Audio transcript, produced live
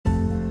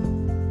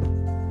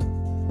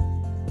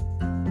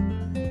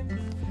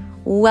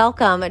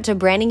Welcome to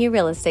Branding Your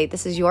Real Estate.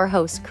 This is your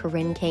host,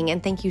 Corinne King,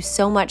 and thank you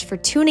so much for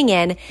tuning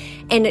in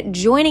and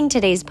joining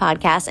today's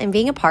podcast and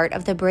being a part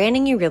of the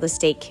Branding Your Real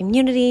Estate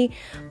community,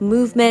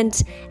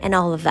 movement, and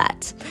all of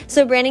that.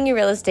 So Branding Your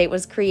Real Estate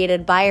was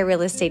created by a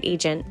real estate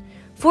agent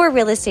for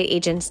real estate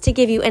agents to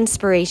give you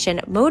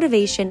inspiration,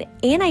 motivation,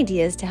 and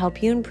ideas to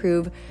help you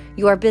improve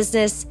your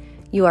business,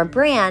 your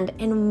brand,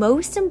 and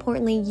most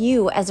importantly,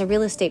 you as a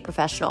real estate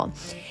professional.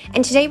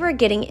 And today we're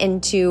getting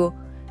into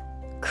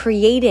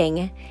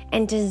creating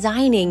and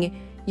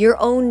designing your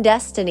own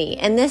destiny.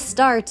 And this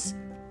starts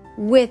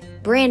with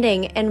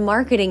branding and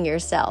marketing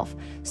yourself.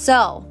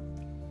 So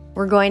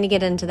we're going to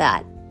get into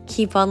that.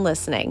 Keep on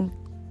listening.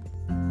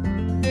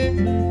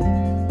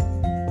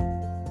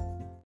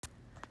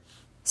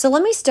 So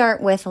let me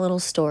start with a little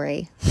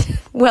story.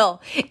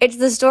 Well, it's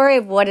the story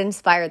of what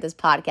inspired this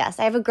podcast.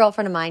 I have a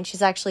girlfriend of mine.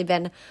 She's actually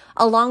been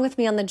along with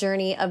me on the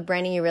journey of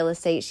branding your real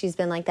estate. She's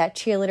been like that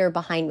cheerleader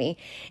behind me.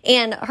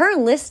 And her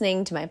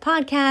listening to my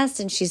podcast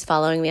and she's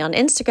following me on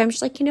Instagram,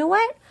 she's like, you know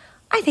what?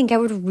 I think I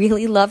would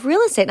really love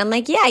real estate. And I'm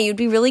like, yeah, you'd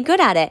be really good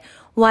at it.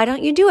 Why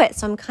don't you do it?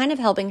 So I'm kind of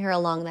helping her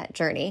along that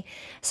journey.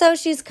 So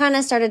she's kind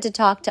of started to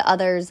talk to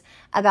others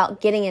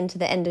about getting into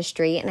the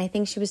industry. And I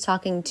think she was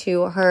talking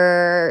to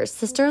her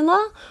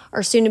sister-in-law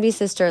or soon-to-be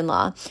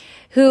sister-in-law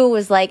who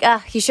was like,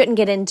 you shouldn't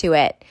get into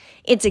it.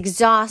 It's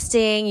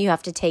exhausting. You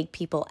have to take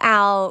people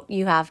out.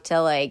 You have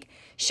to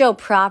show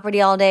property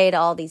all day to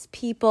all these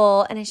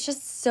people. And it's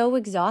just so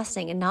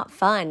exhausting and not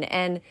fun.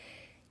 And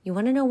you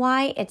want to know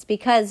why? It's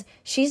because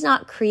she's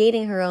not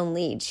creating her own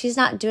leads. She's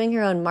not doing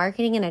her own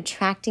marketing and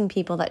attracting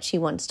people that she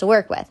wants to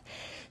work with.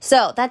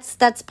 So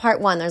that's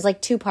part one. There's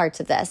two parts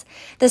of this.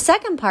 The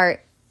second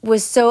part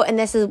was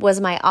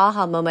was my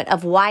aha moment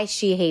of why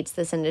she hates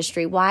this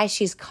industry, why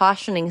she's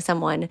cautioning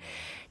someone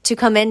to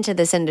come into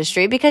this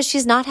industry, because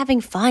she's not having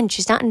fun.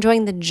 She's not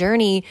enjoying the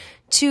journey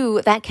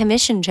to that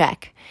commission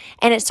check.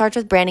 And it starts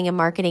with branding and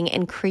marketing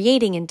and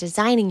creating and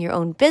designing your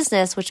own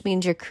business, which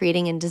means you're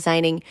creating and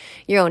designing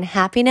your own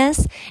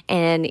happiness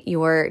and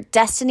your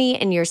destiny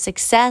and your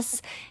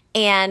success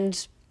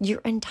and your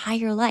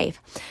entire life.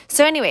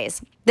 So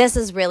anyways, this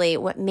is really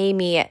what made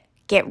me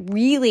get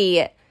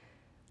really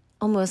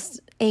almost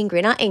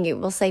angry, not angry,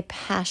 we'll say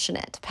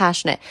passionate.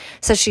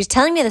 So she's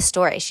telling me the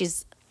story.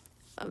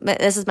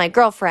 This is my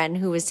girlfriend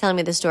who was telling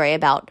me the story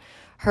about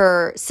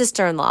her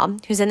sister-in-law,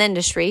 who's in the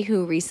industry,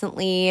 who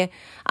recently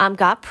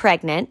got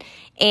pregnant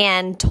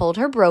and told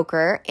her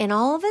broker. And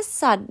all of a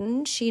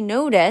sudden, she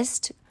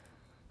noticed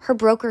her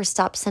broker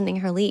stopped sending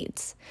her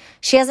leads.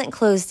 She hasn't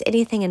closed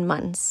anything in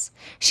months.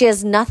 She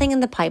has nothing in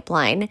the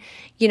pipeline,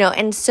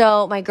 And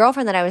so my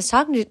girlfriend that I was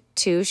talking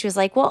to, she was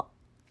like, well,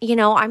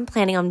 I'm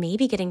planning on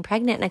maybe getting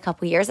pregnant in a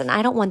couple years, and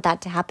I don't want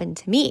that to happen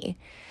to me.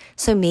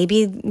 So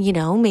maybe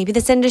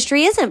this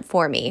industry isn't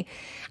for me.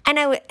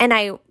 And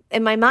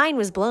my mind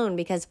was blown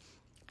because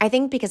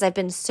I've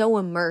been so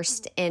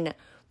immersed in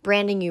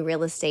branding you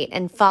real estate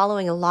and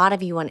following a lot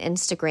of you on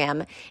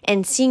Instagram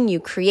and seeing you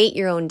create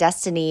your own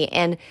destiny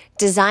and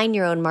design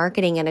your own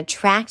marketing and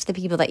attract the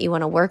people that you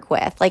want to work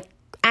with,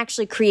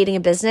 actually creating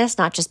a business,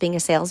 not just being a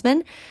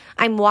salesman.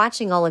 I'm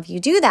watching all of you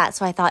do that.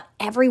 So I thought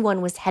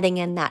everyone was heading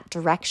in that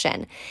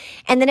direction.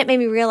 And then it made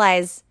me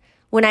realize,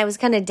 when I was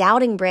kind of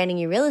doubting branding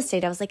your real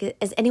estate, I was like,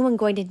 is anyone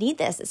going to need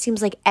this? It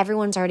seems like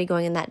everyone's already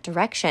going in that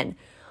direction.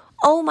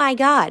 Oh my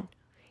God.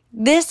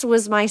 This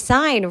was my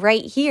sign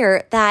right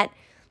here that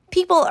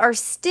people are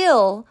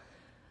still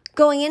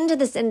going into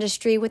this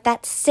industry with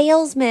that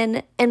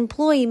salesman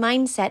employee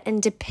mindset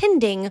and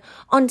depending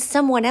on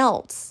someone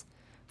else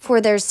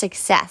for their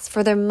success,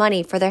 for their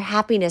money, for their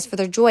happiness, for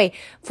their joy,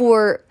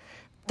 for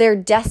their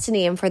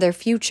destiny, and for their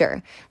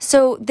future.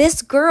 So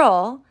this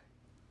girl,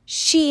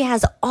 she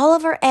has all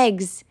of her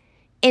eggs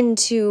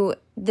into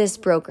this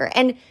broker.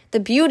 And the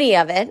beauty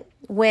of it,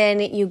 when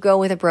you go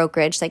with a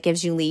brokerage that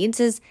gives you leads,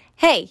 is,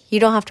 hey, you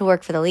don't have to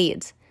work for the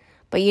leads.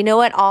 But you know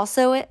what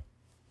also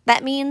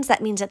that means?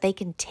 That means that they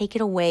can take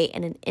it away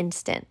in an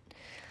instant.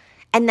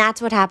 And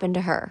that's what happened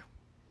to her.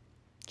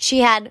 She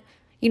had,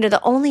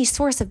 the only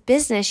source of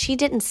business. She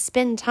didn't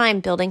spend time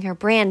building her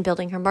brand,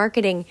 building her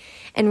marketing,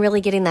 and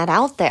really getting that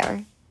out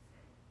there.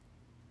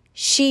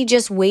 She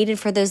just waited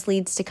for those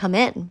leads to come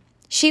in.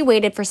 She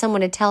waited for someone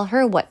to tell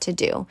her what to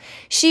do.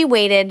 She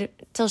waited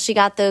till she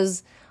got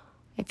those,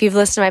 if you've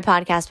listened to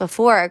my podcast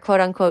before, quote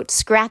unquote,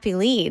 scrappy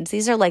leads.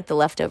 These are like the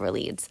leftover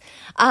leads.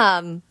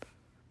 And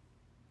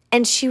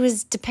she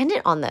was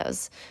dependent on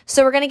those.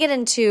 So we're going to get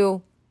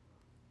into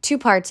two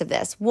parts of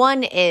this.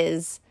 One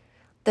is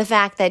the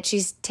fact that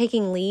she's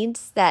taking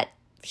leads that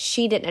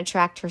she didn't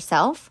attract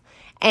herself.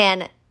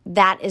 And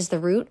that is the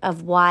root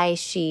of why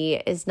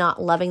she is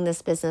not loving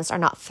this business or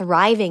not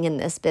thriving in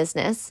this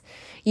business.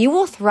 You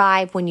will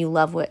thrive when you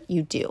love what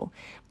you do.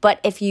 But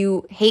if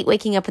you hate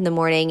waking up in the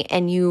morning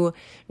and you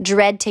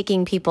dread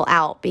taking people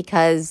out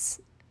because,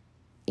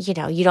 you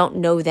don't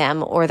know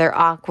them or they're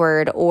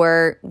awkward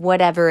or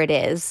whatever it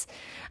is,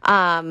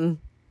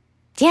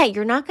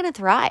 you're not going to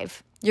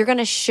thrive. You're going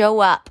to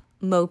show up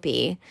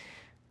mopey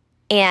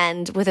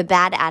and with a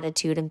bad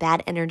attitude and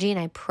bad energy. And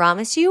I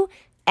promise you,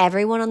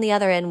 everyone on the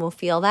other end will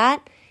feel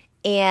that.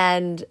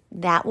 And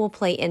that will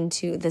play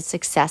into the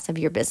success of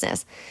your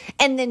business.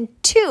 And then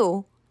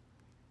 2,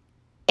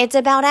 it's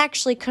about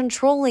actually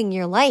controlling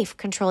your life,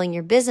 controlling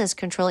your business,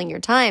 controlling your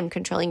time,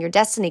 controlling your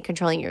destiny,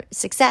 controlling your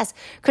success,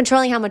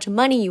 controlling how much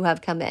money you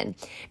have come in.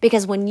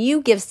 Because when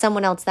you give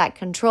someone else that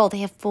control, they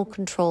have full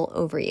control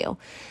over you.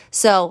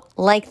 So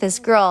like this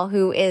girl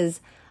who is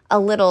a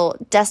little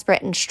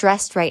desperate and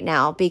stressed right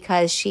now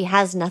because she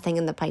has nothing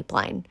in the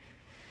pipeline.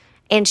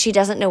 And she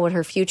doesn't know what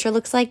her future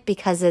looks like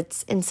because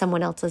it's in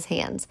someone else's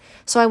hands.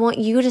 So I want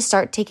you to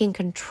start taking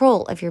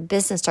control of your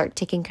business, start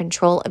taking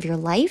control of your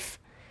life,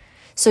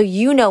 so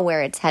you know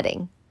where it's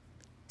heading.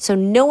 So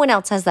no one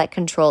else has that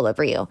control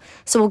over you.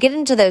 So we'll get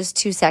into those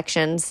 2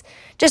 sections,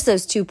 just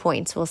those 2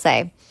 points, we'll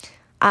say.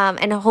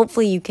 And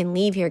hopefully you can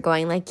leave here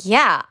going like,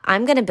 yeah,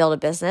 I'm going to build a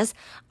business.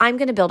 I'm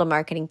going to build a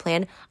marketing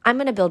plan. I'm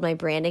going to build my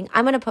branding.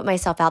 I'm going to put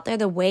myself out there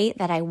the way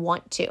that I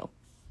want to.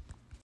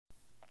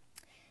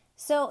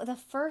 So the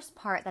first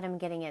part that I'm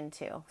getting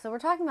into, so we're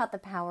talking about the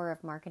power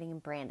of marketing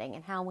and branding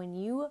and how when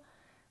you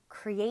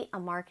create a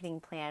marketing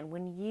plan,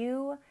 when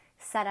you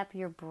set up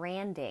your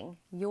branding,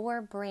 no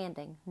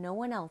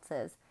one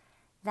else's,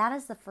 that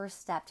is the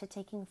first step to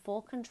taking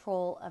full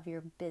control of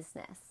your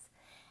business.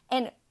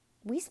 And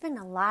we spend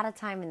a lot of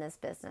time in this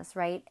business,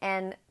 right?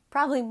 And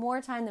probably more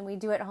time than we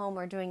do at home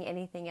or doing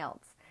anything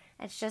else.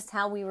 It's just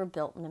how we were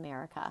built in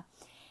America.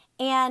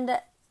 And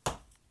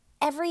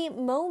every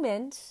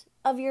moment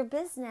of your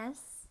business,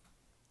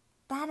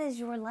 that is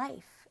your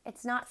life.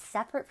 It's not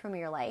separate from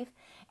your life.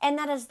 And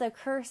that is the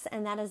curse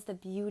and that is the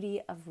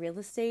beauty of real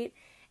estate,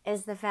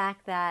 is the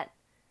fact that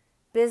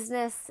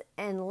business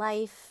and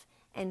life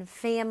and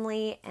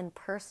family and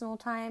personal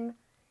time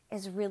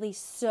is really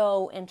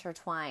so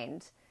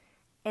intertwined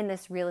in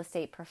this real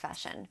estate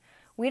profession.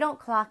 We don't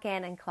clock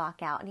in and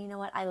clock out. And you know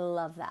what? I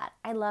love that.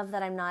 I love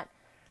that I'm not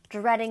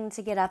dreading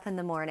to get up in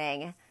the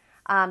morning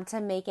to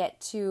make it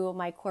to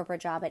my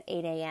corporate job at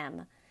 8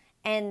 a.m.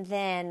 and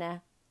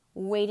then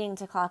waiting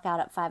to clock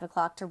out at 5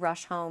 o'clock to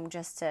rush home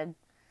just to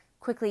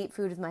quickly eat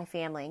food with my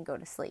family and go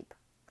to sleep.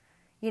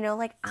 You know,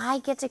 like I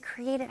get to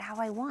create it how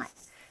I want.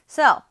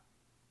 So,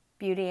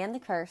 beauty and the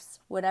curse,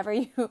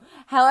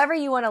 however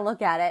you want to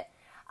look at it.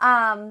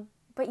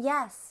 But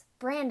yes,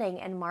 branding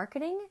and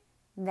marketing,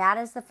 that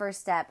is the first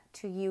step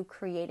to you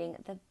creating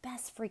the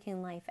best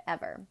freaking life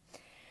ever.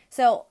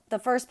 So the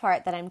first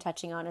part that I'm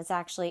touching on is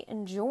actually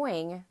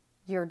enjoying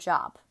your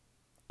job.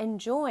 We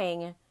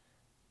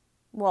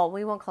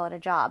won't call it a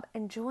job.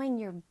 Enjoying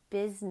your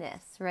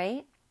business,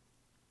 right?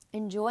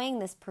 Enjoying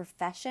this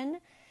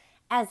profession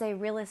as a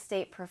real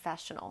estate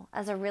professional,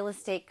 as a real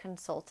estate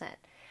consultant.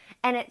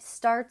 And it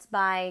starts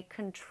by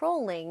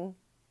controlling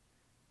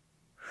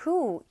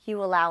who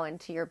you allow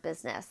into your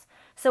business.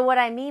 So what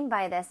I mean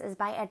by this is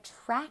by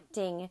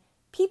attracting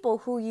people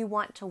who you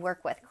want to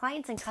work with,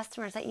 clients and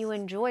customers that you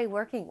enjoy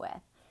working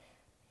with.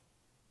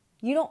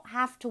 You don't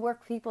have to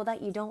work with people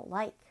that you don't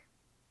like.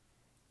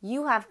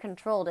 You have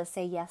control to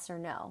say yes or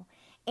no.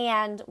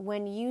 And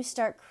when you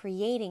start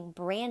creating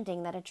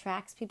branding that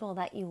attracts people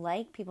that you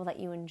like, people that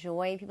you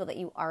enjoy, people that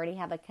you already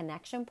have a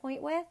connection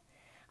point with,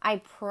 I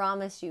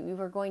promise you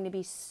are going to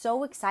be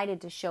so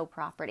excited to show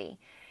property.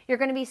 You're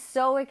going to be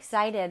so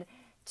excited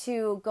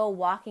to go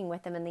walking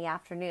with them in the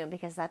afternoon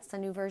because that's the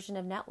new version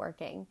of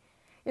networking.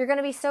 You're going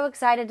to be so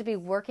excited to be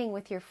working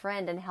with your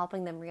friend and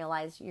helping them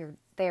realize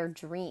their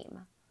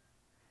dream.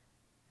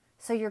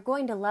 So you're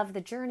going to love the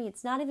journey.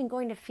 It's not even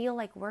going to feel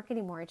like work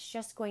anymore. It's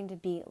just going to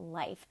be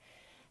life.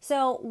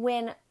 So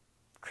when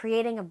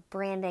creating a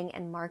branding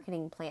and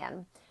marketing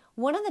plan,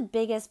 one of the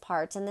biggest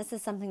parts, and this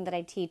is something that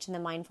I teach in the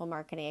Mindful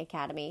Marketing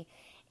Academy,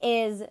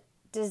 is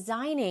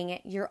designing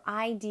your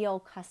ideal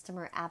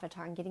customer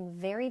avatar and getting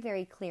very,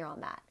 very clear on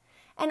that.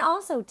 And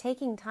also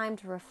taking time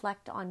to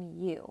reflect on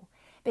you,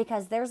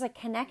 because there's a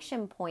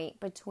connection point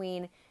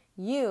between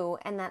you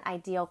and that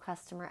ideal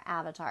customer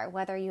avatar,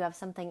 whether you have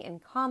something in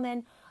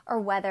common or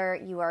whether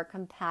you are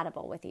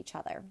compatible with each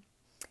other.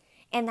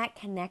 And that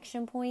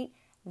connection point,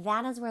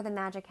 that is where the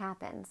magic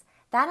happens.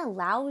 That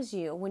allows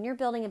you, when you're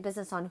building a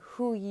business on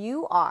who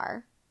you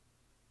are,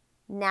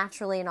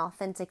 naturally and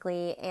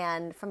authentically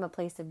and from a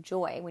place of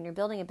joy, when you're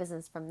building a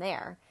business from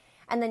there,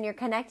 and then you're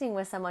connecting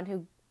with someone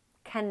who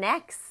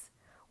connects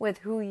with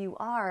who you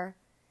are,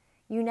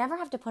 you never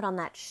have to put on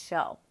that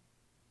show.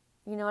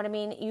 You know what I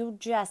mean? You're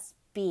just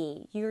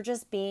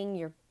being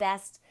your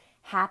best,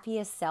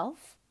 happiest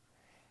self.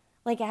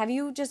 Like, have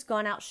you just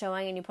gone out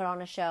showing and you put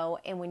on a show,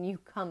 and when you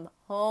come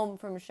home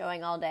from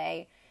showing all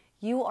day,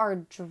 you are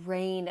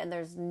drained and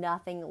there's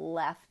nothing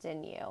left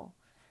in you?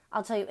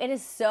 I'll tell you, it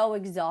is so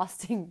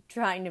exhausting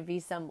trying to be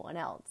someone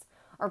else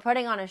or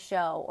putting on a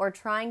show or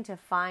trying to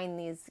find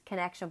these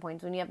connection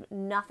points when you have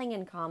nothing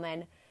in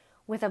common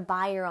with a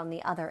buyer on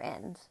the other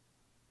end.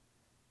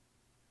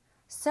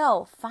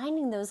 So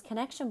finding those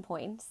connection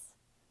points,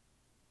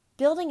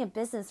 building a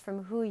business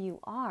from who you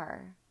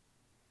are,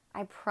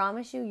 I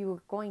promise you, you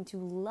are going to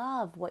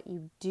love what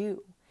you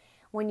do.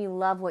 When you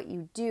love what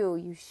you do,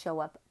 you show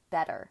up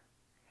better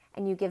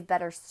and you give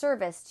better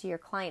service to your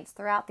clients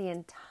throughout the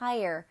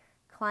entire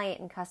client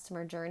and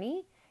customer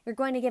journey, you're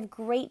going to give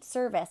great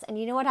service. And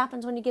you know what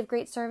happens when you give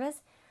great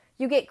service?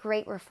 You get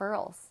great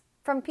referrals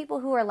from people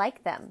who are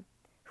like them,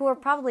 who are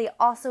probably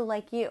also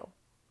like you.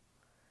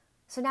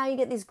 So now you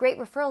get these great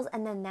referrals,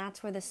 and then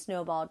that's where the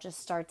snowball just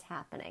starts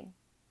happening.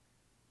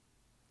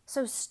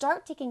 So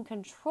start taking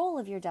control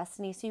of your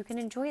destiny so you can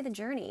enjoy the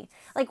journey.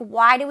 Like,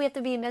 why do we have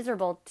to be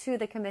miserable to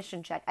the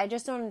commission check? I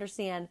just don't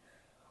understand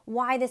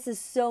why this is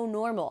so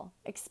normal,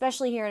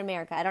 especially here in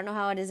America. I don't know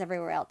how it is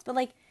everywhere else, but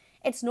like,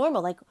 it's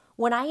normal. Like,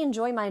 when I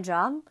enjoy my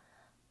job,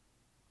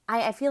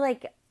 I feel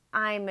like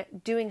I'm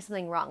doing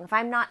something wrong. If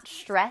I'm not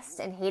stressed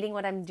and hating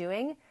what I'm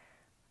doing,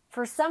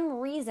 for some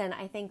reason,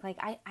 I think like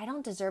I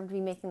don't deserve to be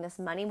making this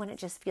money when it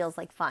just feels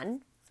like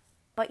fun.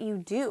 But you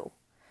do.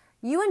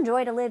 You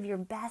enjoy to live your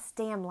best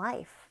damn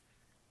life.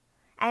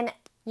 And,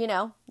 you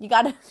know, you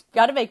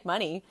gotta make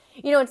money.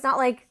 You know, it's not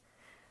like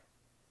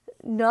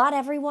not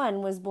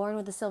everyone was born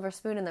with a silver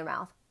spoon in their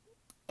mouth.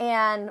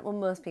 And, well,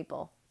 most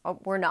people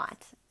were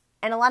not.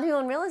 And a lot of people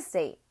in real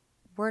estate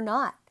were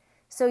not.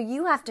 So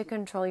you have to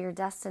control your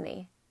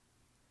destiny.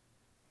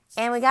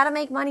 And we got to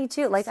make money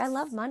too. Like, I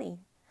love money.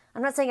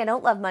 I'm not saying I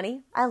don't love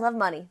money. I love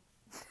money.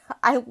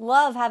 I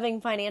love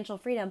having financial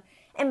freedom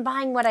and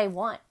buying what I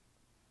want.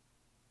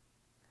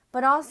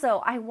 But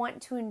also, I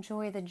want to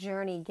enjoy the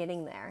journey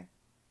getting there.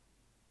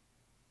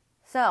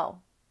 So,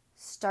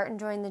 start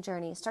enjoying the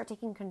journey. Start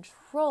taking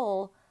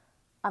control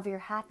of your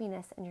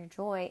happiness and your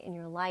joy in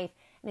your life.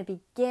 And it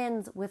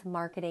begins with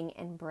marketing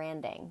and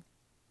branding.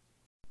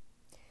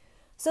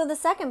 So the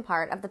second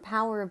part of the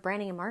power of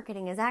branding and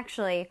marketing is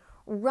actually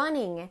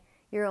running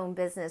your own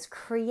business,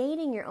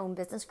 creating your own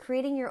business,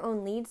 creating your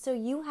own leads so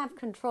you have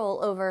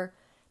control over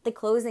the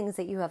closings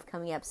that you have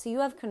coming up. So you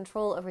have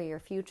control over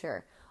your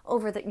future,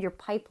 over your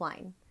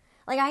pipeline.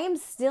 Like, I am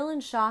still in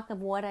shock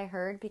of what I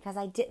heard because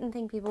I didn't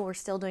think people were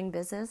still doing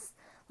business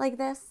like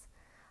this.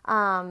 But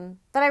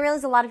I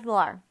realize a lot of people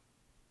are.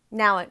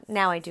 Now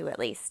I do, at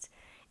least.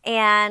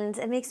 And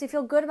it makes me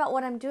feel good about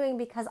what I'm doing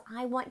because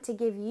I want to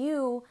give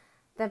you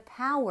the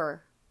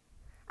power.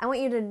 I want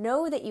you to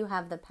know that you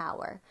have the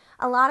power.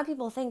 A lot of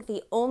people think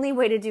the only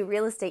way to do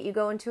real estate, you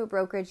go into a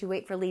brokerage, you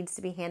wait for leads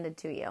to be handed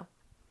to you.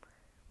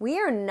 We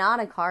are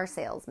not a car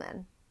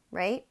salesman,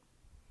 right?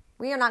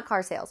 We are not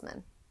car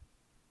salesmen.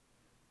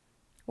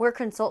 We're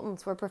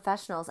consultants, we're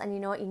professionals, and you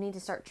know what? You need to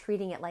start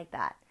treating it like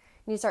that.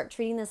 You need to start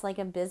treating this like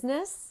a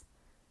business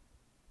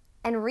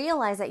and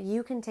realize that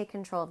you can take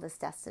control of this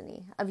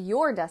destiny, of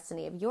your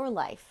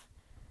life.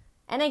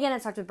 And again,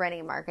 it starts with branding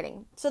and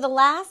marketing. So the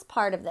last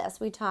part of this,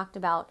 we talked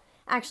about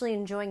actually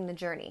enjoying the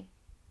journey.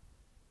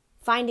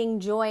 Finding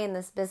joy in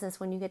this business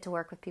when you get to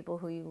work with people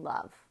who you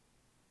love.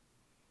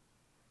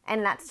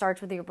 And that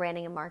starts with your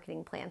branding and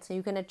marketing plan. So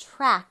you can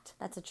attract,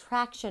 that's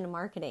attraction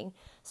marketing.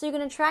 So you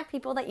can attract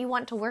people that you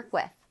want to work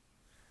with.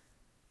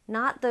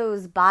 Not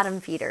those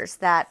bottom feeders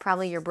that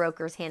probably your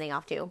broker is handing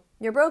off to.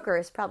 Your broker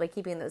is probably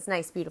keeping those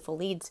nice, beautiful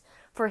leads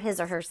for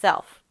his or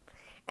herself.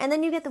 And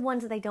then you get the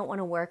ones that they don't want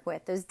to work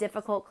with, those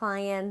difficult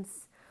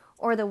clients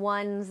or the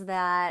ones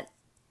that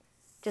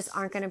just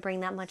aren't going to bring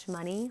that much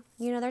money.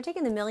 You know, they're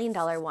taking the $1 million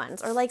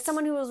ones or like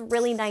someone who was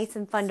really nice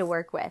and fun to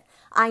work with.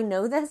 I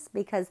know this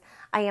because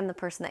I am the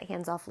person that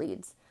hands off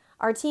leads.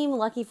 Our team,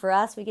 lucky for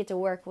us, we get to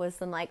work with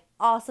some like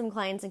awesome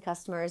clients and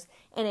customers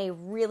in a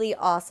really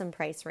awesome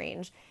price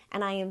range.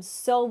 And I am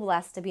so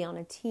blessed to be on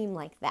a team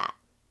like that.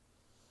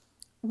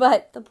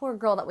 But the poor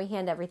girl that we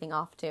hand everything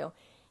off to,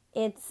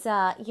 it's,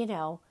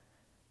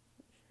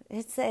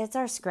 it's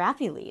our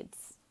scrappy leads.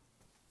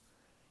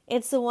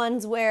 It's the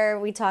ones where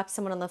we talk to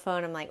someone on the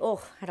phone, I'm like,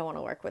 oh, I don't want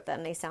to work with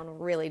them. They sound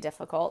really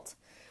difficult.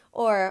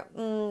 Or,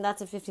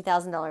 that's a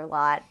 $50,000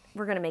 lot.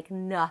 We're going to make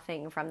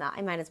nothing from that.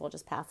 I might as well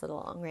just pass it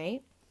along,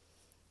 right?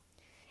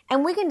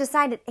 And we can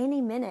decide at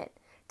any minute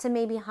to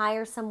maybe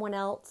hire someone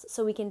else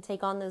so we can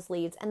take on those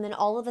leads. And then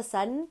all of a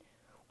sudden,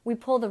 we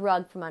pull the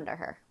rug from under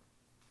her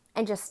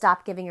and just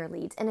stop giving her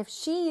leads. And if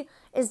she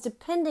is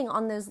depending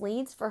on those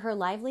leads for her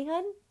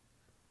livelihood,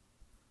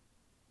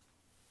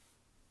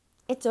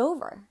 it's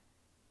over.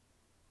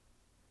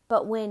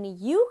 But when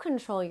you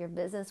control your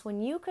business, when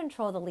you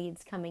control the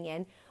leads coming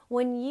in,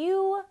 when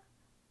you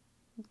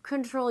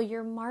control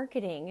your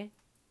marketing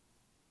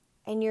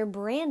and your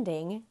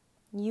branding,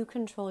 you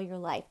control your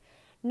life.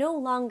 No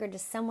longer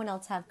does someone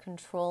else have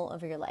control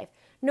over your life.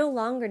 No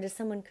longer does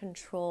someone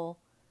control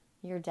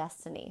your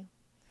destiny.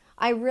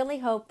 I really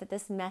hope that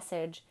this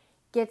message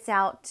gets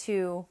out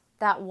to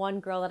that one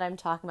girl that I'm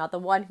talking about, the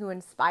one who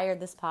inspired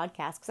this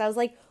podcast. Because I was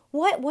like,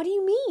 what? What do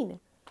you mean?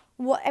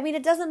 What? I mean,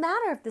 it doesn't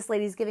matter if this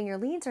lady's giving her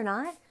leads or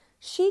not.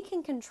 She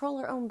can control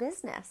her own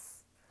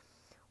business.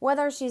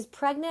 Whether she's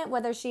pregnant,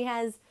 whether she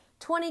has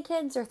 20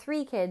 kids or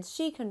 3 kids,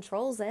 she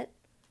controls it.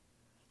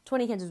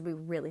 20 kids would be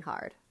really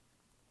hard.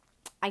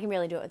 I can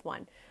really do it with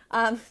 1.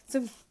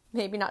 So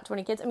maybe not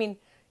 20 kids. I mean,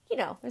 you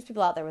know, there's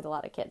people out there with a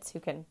lot of kids who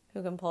can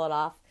pull it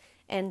off.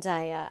 And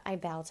I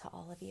bow to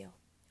all of you.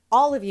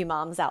 All of you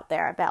moms out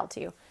there, I bow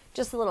to you.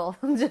 Just a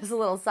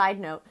little side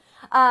note.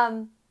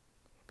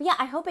 But But yeah,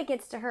 I hope it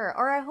gets to her,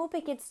 or I hope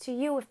it gets to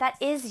you if that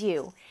is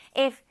you.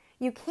 If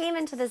you came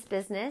into this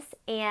business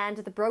and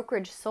the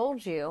brokerage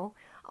sold you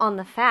on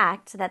the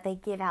fact that they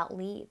give out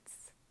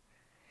leads.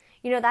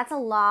 That's a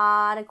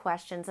lot of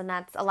questions, and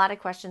that's a lot of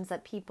questions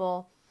that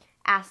people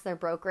ask their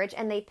brokerage,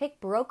 and they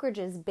pick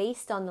brokerages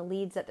based on the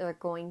leads that they're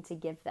going to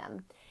give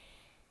them.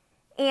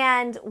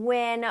 And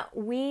when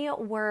we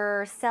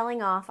were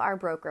selling off our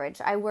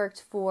brokerage, I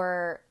worked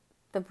for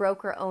the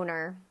broker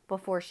owner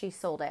before she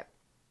sold it.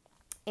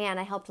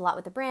 And I helped a lot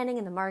with the branding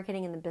and the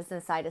marketing and the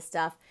business side of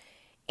stuff.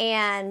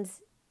 And,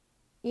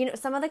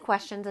 some of the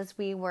questions as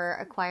we were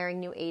acquiring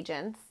new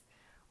agents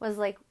was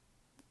like,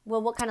 well,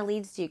 what kind of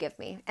leads do you give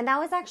me? And that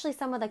was actually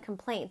some of the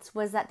complaints,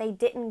 was that they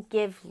didn't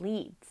give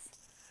leads.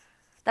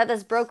 That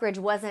this brokerage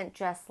wasn't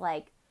just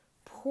like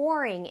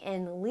pouring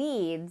in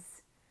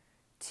leads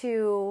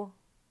to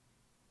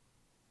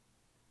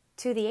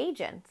the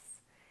agents.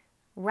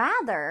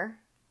 Rather,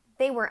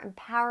 they were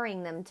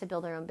empowering them to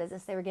build their own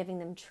business. They were giving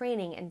them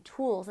training and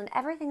tools and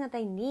everything that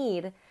they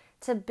need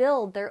to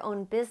build their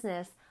own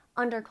business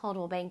under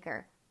Coldwell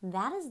Banker.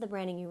 That is the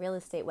Branding You Real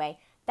Estate way.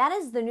 That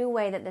is the new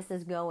way that this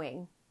is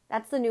going.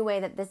 That's the new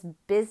way that this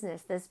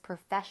business, this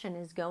profession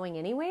is going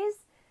anyways,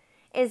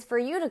 is for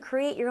you to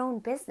create your own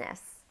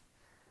business.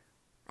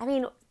 I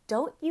mean,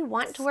 don't you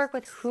want to work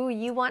with who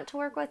you want to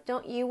work with?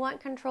 Don't you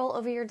want control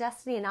over your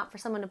destiny and not for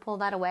someone to pull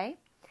that away?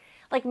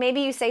 Like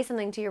maybe you say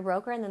something to your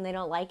broker and then they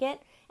don't like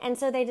it, and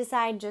so they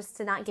decide just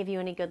to not give you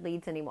any good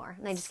leads anymore.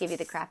 And they just give you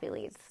the crappy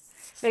leads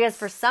because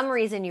for some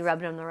reason you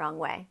rubbed them the wrong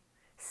way.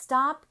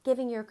 Stop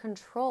giving your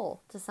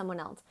control to someone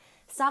else.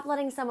 Stop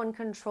letting someone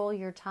control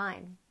your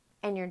time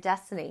and your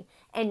destiny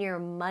and your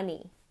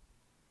money.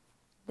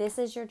 This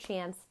is your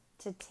chance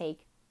to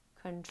take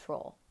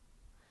control.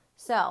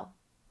 So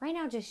right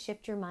now, just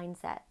shift your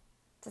mindset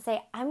to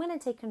say, I'm going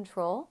to take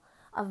control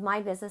of my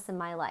business and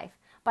my life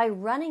by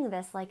running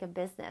this like a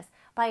business,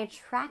 by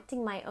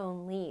attracting my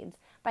own leads,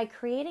 by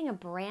creating a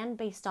brand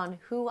based on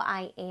who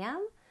I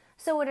am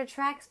so it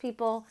attracts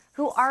people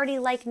who already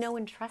like, know,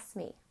 and trust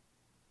me.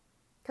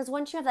 Because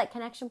once you have that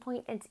connection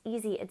point, it's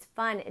easy, it's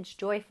fun, it's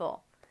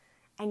joyful,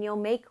 and you'll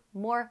make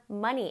more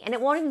money. And it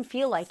won't even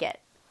feel like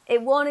it.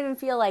 It won't even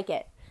feel like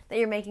it that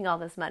you're making all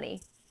this money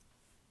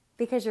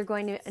because you're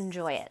going to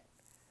enjoy it.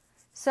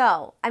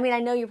 So, I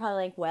know you're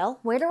probably like, well,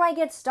 where do I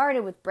get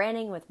started with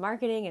branding, with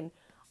marketing, and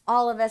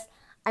all of this?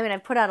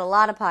 I've put out a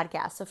lot of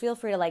podcasts, so feel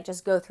free to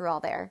just go through all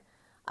there.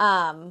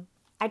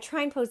 I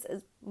try and post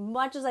as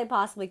much as I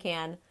possibly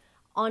can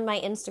on my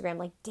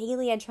Instagram.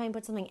 Daily, I try and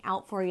put something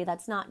out for you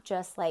that's not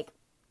just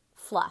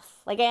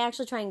fluff. I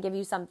actually try and give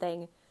you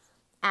something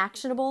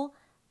actionable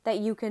that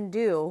you can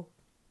do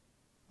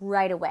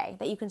right away,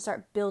 that you can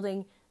start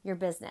building your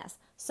business.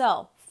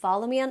 So,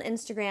 follow me on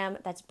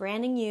Instagram. That's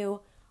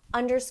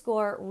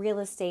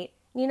brandingyou_real estate.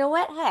 You know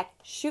what? Heck,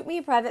 shoot me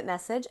a private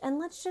message and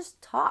let's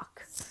just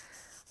talk.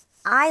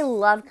 I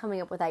love coming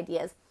up with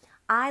ideas.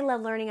 I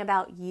love learning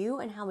about you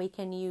and how we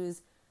can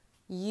use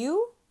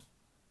you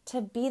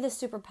to be the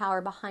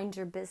superpower behind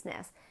your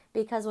business,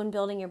 because when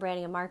building your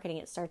branding and marketing,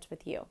 it starts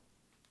with you.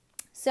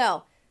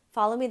 So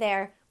follow me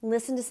there.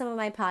 Listen to some of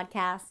my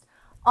podcasts.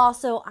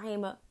 Also, I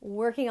am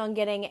working on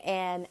getting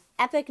an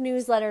epic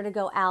newsletter to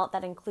go out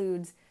that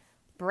includes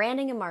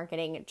branding and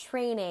marketing,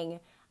 training,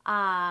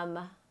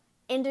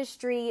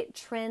 industry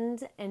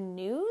trends and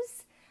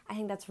news. I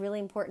think that's really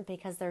important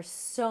because there's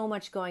so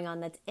much going on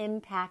that's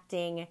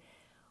impacting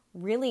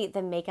really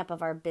the makeup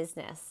of our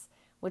business,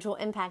 which will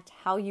impact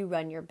how you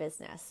run your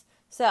business.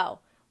 So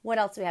what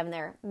else do we have in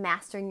there?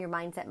 Mastering your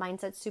mindset.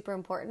 Mindset's super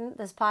important.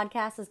 This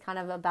podcast is kind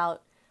of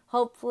about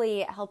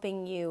hopefully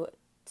helping you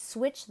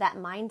switch that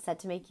mindset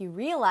to make you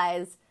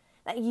realize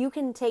that you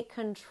can take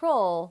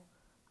control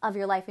of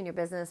your life and your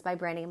business by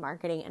branding and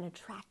marketing and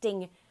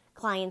attracting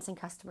clients and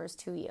customers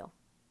to you.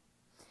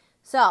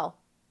 So,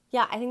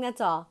 yeah, I think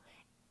that's all.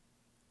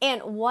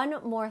 And one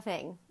more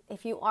thing,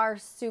 if you are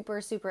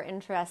super, super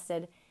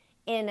interested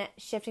in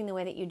shifting the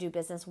way that you do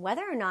business,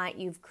 whether or not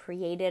you've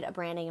created a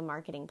branding and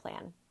marketing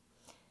plan,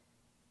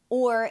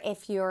 or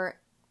if you're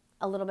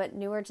a little bit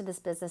newer to this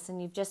business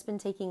and you've just been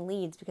taking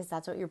leads because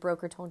that's what your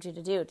broker told you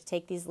to do, to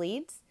take these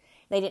leads,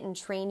 they didn't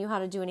train you how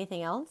to do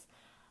anything else,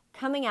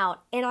 coming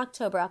out in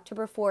October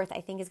 4th, I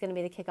think is going to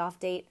be the kickoff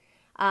date,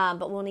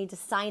 but we'll need to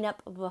sign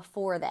up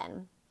before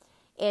then.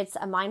 It's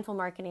a Mindful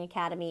Marketing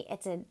Academy.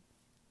 It's an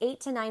 8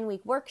 to 9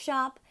 week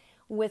workshop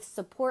with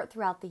support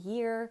throughout the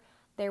year.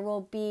 There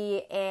will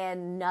be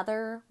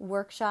another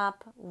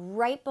workshop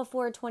right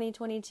before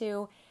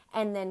 2022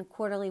 and then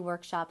quarterly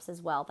workshops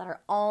as well that are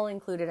all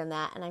included in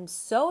that. And I'm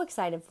so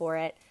excited for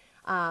it.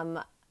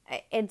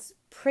 It's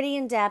pretty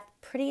in-depth,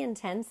 pretty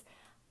intense,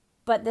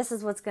 but this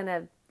is what's going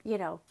to,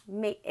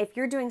 if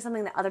you're doing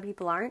something that other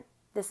people aren't,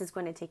 this is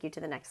going to take you to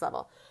the next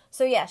level.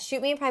 So yeah,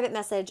 shoot me a private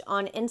message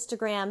on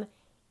Instagram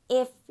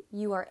if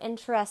you are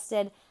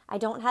interested. I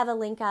don't have a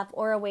link up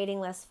or a waiting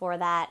list for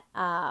that.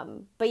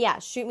 But yeah,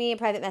 shoot me a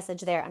private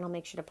message there and I'll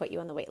make sure to put you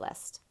on the wait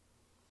list.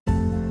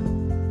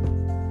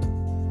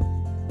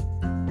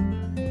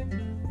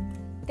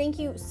 Thank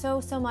you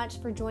so much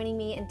for joining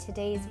me in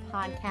today's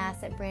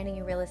podcast at Branding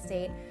Your Real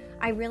Estate.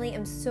 I really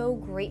am so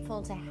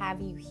grateful to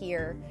have you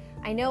here.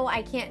 I know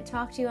I can't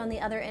talk to you on the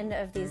other end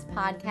of these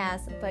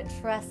podcasts, but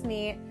trust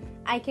me,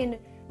 I can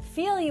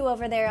feel you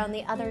over there on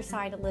the other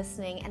side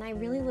listening, and I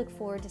really look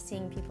forward to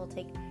seeing people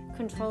take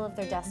control of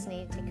their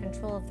destiny, take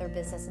control of their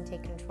business, and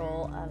take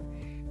control of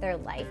their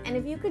life. And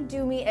if you could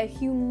do me a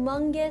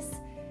humongous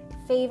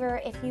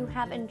favor, if you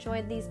have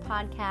enjoyed these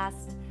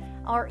podcasts,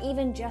 or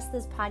even just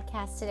this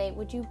podcast today,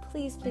 would you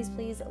please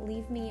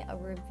leave me a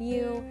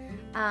review?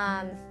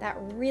 That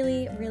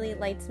really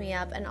lights me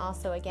up. And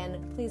also,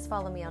 again, please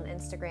follow me on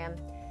Instagram,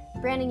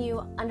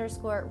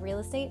 brandingyou_real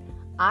estate.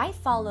 I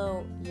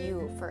follow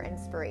you for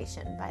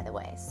inspiration, by the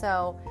way.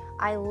 So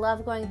I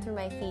love going through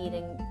my feed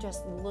and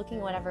just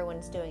looking what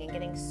everyone's doing and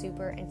getting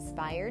super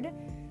inspired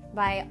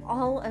by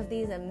all of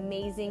these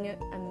amazing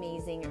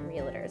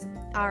realtors.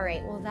 All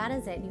right, well, that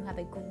is it. You have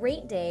a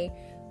great day.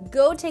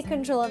 Go take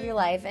control of your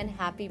life, and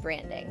happy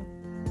branding.